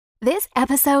This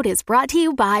episode is brought to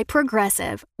you by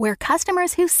Progressive, where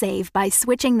customers who save by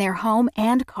switching their home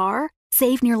and car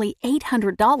save nearly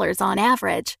 $800 on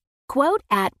average. Quote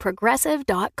at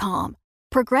Progressive.com.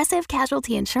 Progressive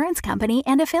Casualty Insurance Company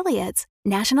and Affiliates.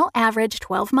 National average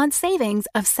 12-month savings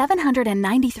of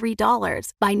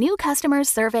 $793 by new customers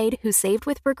surveyed who saved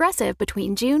with Progressive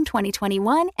between June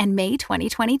 2021 and May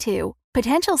 2022.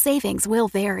 Potential savings will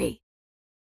vary.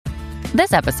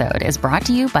 This episode is brought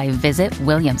to you by Visit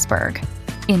Williamsburg.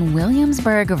 In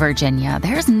Williamsburg, Virginia,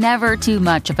 there's never too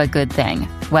much of a good thing.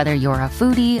 Whether you're a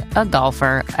foodie, a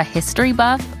golfer, a history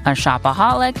buff, a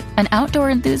shopaholic, an outdoor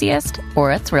enthusiast,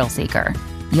 or a thrill seeker,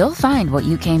 you'll find what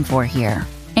you came for here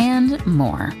and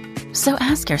more. So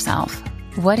ask yourself,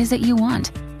 what is it you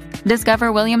want?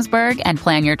 Discover Williamsburg and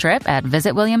plan your trip at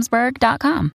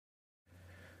visitwilliamsburg.com.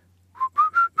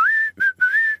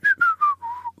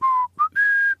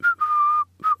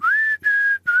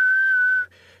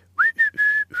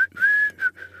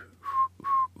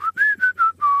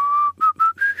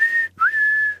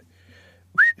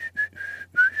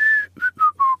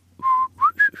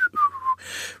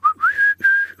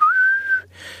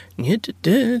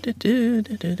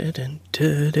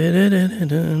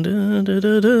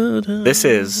 This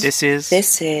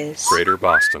is Greater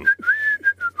Boston.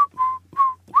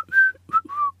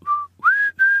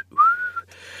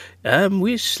 I'm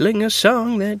whistling a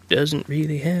song that doesn't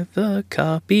really have a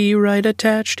copyright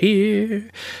attached here,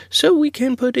 so we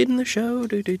can put it in the show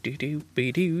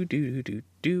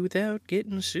without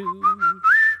getting sued.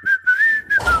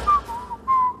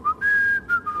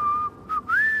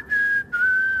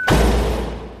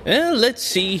 Well, let's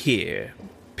see here.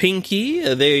 Pinky,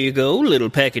 there you go, little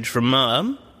package from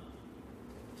Mom.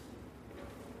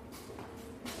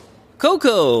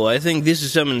 Coco, I think this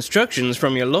is some instructions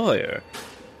from your lawyer.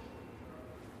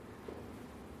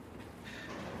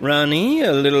 Ronnie,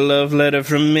 a little love letter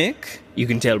from Mick. You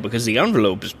can tell because the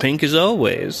envelope is pink as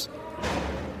always.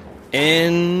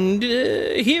 And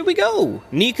here we go.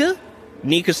 Nika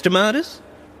Stamatis.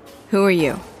 Who are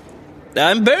you?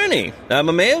 I'm Bernie. I'm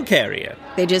a mail carrier.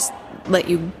 They just let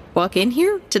you walk in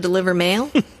here to deliver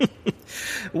mail?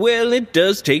 Well, it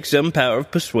does take some power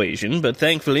of persuasion, but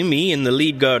thankfully me and the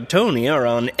lead guard Tony are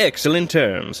on excellent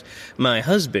terms. My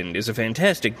husband is a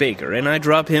fantastic baker, and I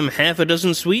drop him half a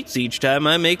dozen sweets each time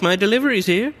I make my deliveries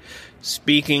here.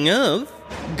 Speaking of,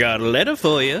 got a letter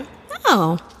for you.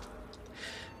 Oh.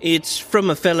 It's from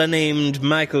a fella named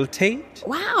Michael Tate.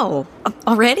 Wow.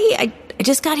 Already? I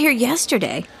just got here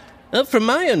yesterday. From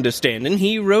my understanding,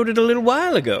 he wrote it a little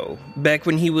while ago, back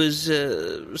when he was,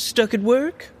 stuck at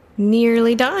work.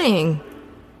 Nearly dying.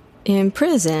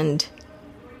 Imprisoned.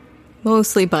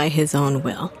 Mostly by his own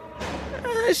will.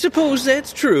 I suppose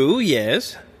that's true,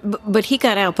 yes. But he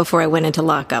got out before I went into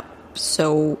lockup,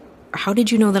 so how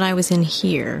did you know that I was in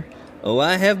here? Oh,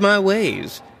 I have my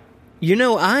ways. You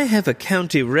know, I have a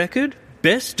county record.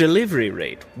 Best delivery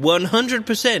rate,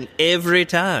 100% every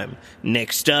time.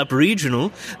 Next stop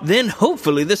regional, then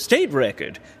hopefully the state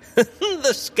record.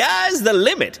 The sky's the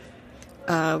limit.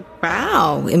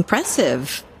 Wow,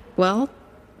 impressive. Well,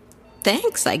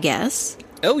 thanks, I guess.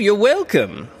 Oh, you're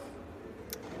welcome.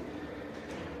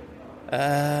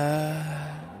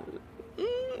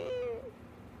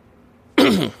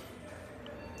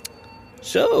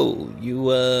 So,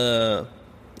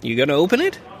 you gonna open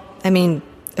it? I mean,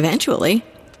 eventually.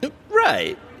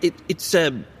 Right. It's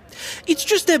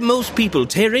just that most people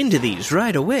tear into these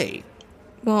right away.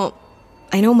 Well,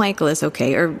 I know Michael is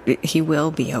okay, or he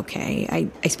will be okay.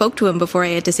 I spoke to him before I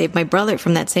had to save my brother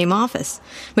from that same office.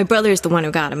 My brother's the one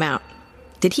who got him out.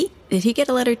 Did he get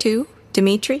a letter too,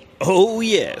 Dimitri? Oh,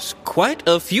 yes. Quite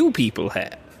a few people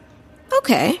have.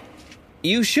 Okay.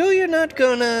 You sure you're not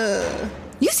gonna...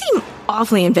 You seem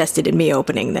awfully invested in me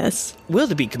opening this. Well,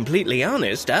 to be completely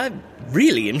honest, I've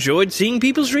really enjoyed seeing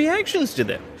people's reactions to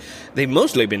them. They've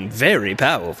mostly been very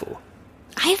powerful.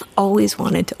 I've always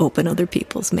wanted to open other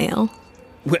people's mail.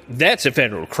 Well, that's a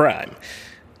federal crime.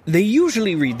 They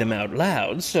usually read them out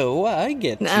loud, so I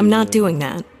get to... I'm not doing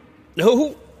that.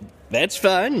 Oh, that's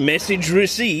fine. Message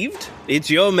received. It's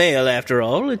your mail, after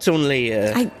all. It's only,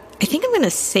 I think I'm going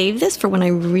to save this for when I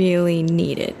really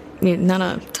need it. I mean, not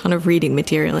a ton of reading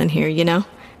material in here, you know?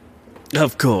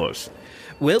 Of course.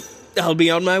 Well, I'll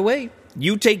be on my way.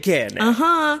 You take care now.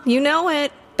 Uh-huh. You know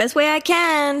it. Best way I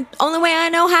can. Only way I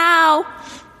know how.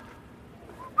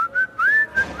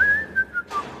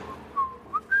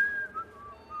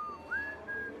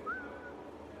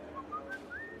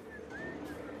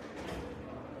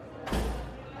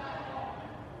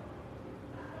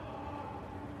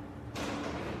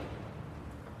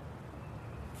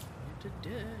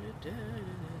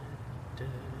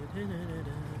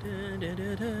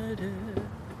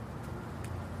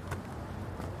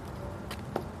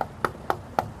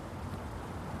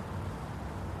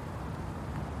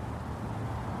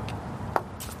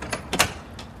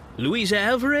 Louisa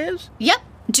Alvarez? Yep.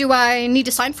 Do I need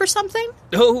to sign for something?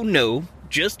 Oh, no.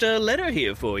 Just a letter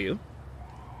here for you.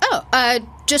 Oh,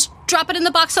 just drop it in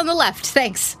the box on the left.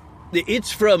 Thanks.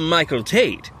 It's from Michael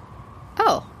Tate.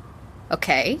 Oh.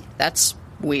 Okay. That's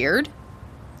weird.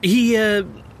 He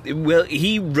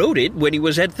wrote it when he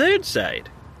was at Thirdside.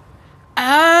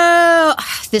 Oh,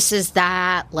 this is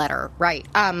that letter. Right.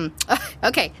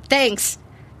 Okay, thanks.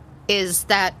 Is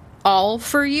that all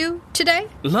for you today?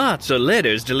 Lots of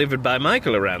letters delivered by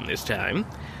Michael around this time.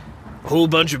 A whole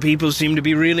bunch of people seem to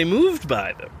be really moved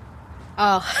by them.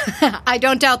 Oh, I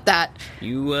don't doubt that.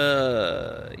 You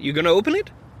gonna open it?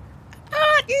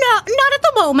 No, not at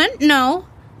the moment, no.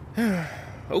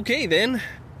 Okay, then.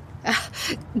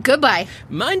 Goodbye.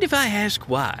 Mind if I ask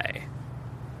why?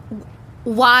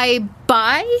 Why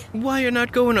bye? Why you're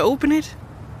not going to open it?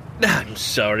 I'm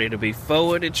sorry to be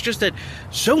forward. It's just that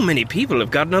so many people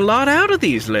have gotten a lot out of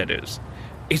these letters.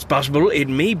 It's possible it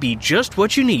may be just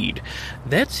what you need.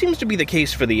 That seems to be the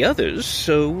case for the others,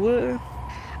 so,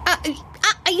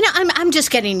 I'm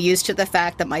just getting used to the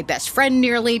fact that my best friend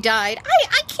nearly died.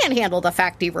 I can't handle the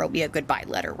fact he wrote me a goodbye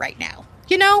letter right now.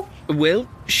 You know? Well,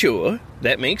 sure.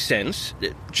 That makes sense.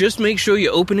 Just make sure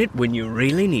you open it when you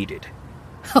really need it.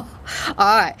 All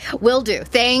right. Will do.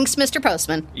 Thanks, Mr.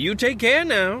 Postman. You take care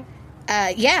now.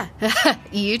 Yeah.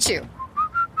 You too.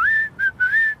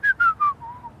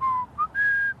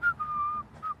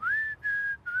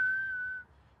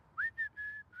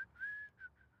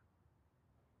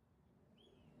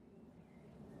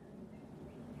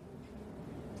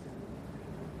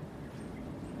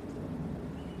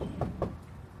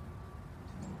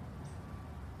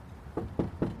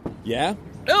 Yeah?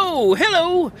 Oh,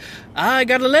 hello! I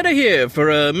got a letter here for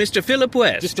Mr. Philip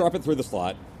West. Just drop it through the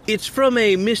slot. It's from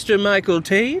a Mr. Michael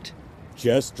Tate?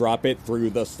 Just drop it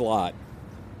through the slot.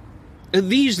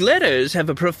 These letters have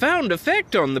a profound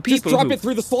effect on the people Just drop it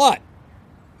through the slot!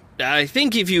 I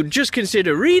think if you just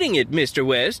consider reading it, Mr.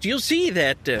 West, you'll see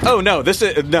that... Oh, no,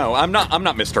 I'm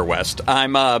not Mr. West.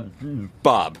 I'm,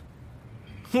 Bob.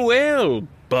 Well,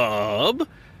 Bob,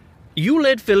 you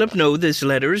let Philip know this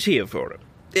letter is here for him.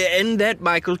 And that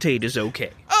Michael Tate is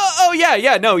okay.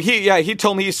 He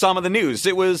told me some of the news.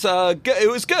 It was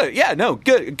good. Yeah, no,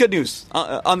 good news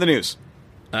on the news.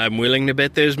 I'm willing to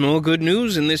bet there's more good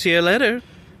news in this here letter.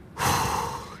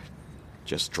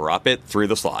 Just drop it through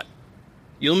the slot.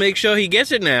 You'll make sure he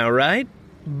gets it now, right,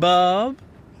 Bob?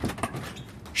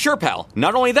 Sure, pal.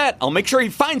 Not only that, I'll make sure he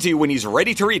finds you when he's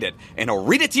ready to read it. And I'll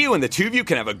read it to you and the two of you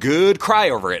can have a good cry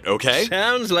over it, okay?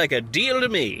 Sounds like a deal to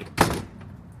me.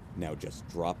 Now just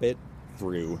drop it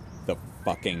through the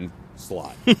fucking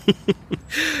slot.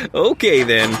 Okay,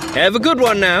 then. Have a good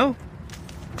one now.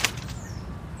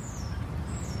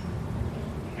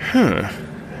 Huh.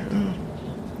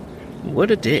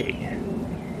 What a day.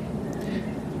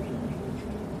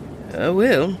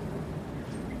 Well.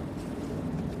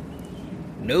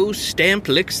 No stamp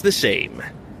licks the same.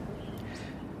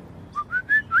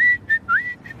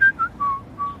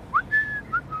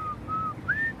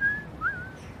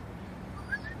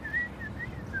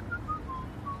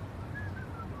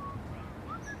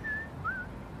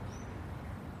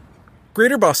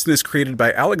 Greater Boston is created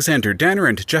by Alexander Danner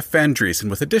and Jeff Van Driesen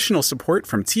with additional support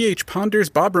from T.H. Ponders,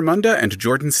 Bob Ramunda, and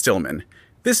Jordan Stillman.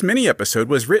 This mini-episode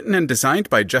was written and designed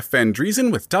by Jeff Van Driesen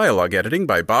with dialogue editing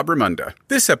by Bob Ramunda.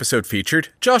 This episode featured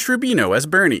Josh Rubino as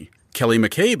Bernie, Kelly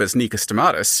McCabe as Nika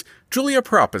Stamatis, Julia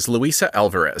Propp as Luisa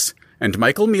Alvarez, and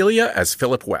Michael Melia as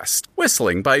Philip West.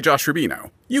 Whistling by Josh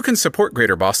Rubino. You can support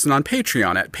Greater Boston on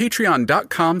Patreon at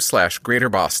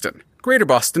patreon.com/GreaterBoston. Greater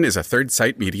Boston is a Third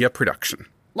Sight Media production.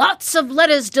 Lots of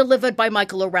letters delivered by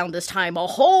Michael around this time. A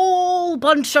whole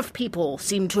bunch of people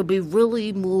seem to be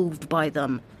really moved by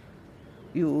them.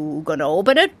 You gonna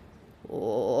open it?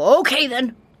 Okay,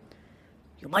 then.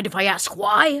 You mind if I ask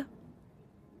why?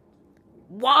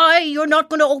 Why you're not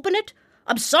gonna open it?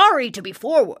 I'm sorry to be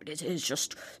forward. It is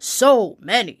just so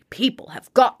many people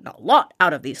have gotten a lot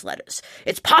out of these letters.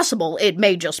 It's possible it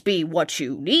may just be what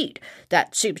you need.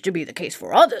 That seems to be the case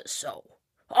for others, so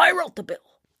I wrote the bill.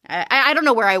 I don't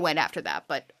know where I went after that,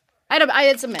 but I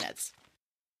had some minutes.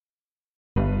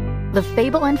 The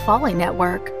Fable and Folly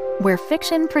Network, where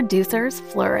fiction producers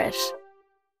flourish.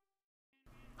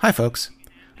 Hi, folks.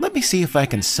 Let me see if I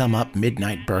can sum up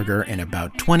Midnight Burger in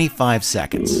about 25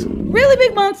 seconds. Really,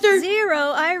 big monster?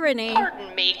 Zero irony.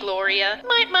 Pardon me, Gloria.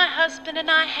 Might my husband and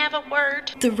I have a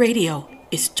word? The radio.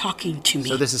 is talking to me.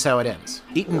 So this is how it ends.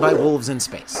 Eaten by wolves in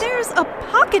space. There's a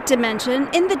pocket dimension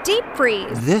in the deep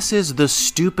freeze. This is the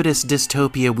stupidest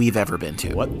dystopia we've ever been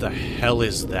to. What the hell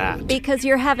is that? Because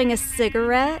you're having a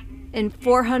cigarette in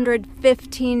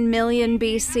 415 million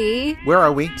BC. Where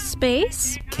are we?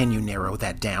 Space? Can you narrow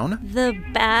that down? The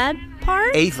bad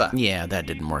part? Ava. Yeah, that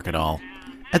didn't work at all.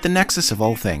 At the nexus of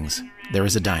all things, there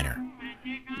is a diner.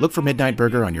 Look for Midnight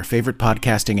Burger on your favorite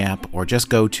podcasting app or just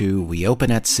go to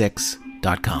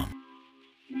weopenat6.com.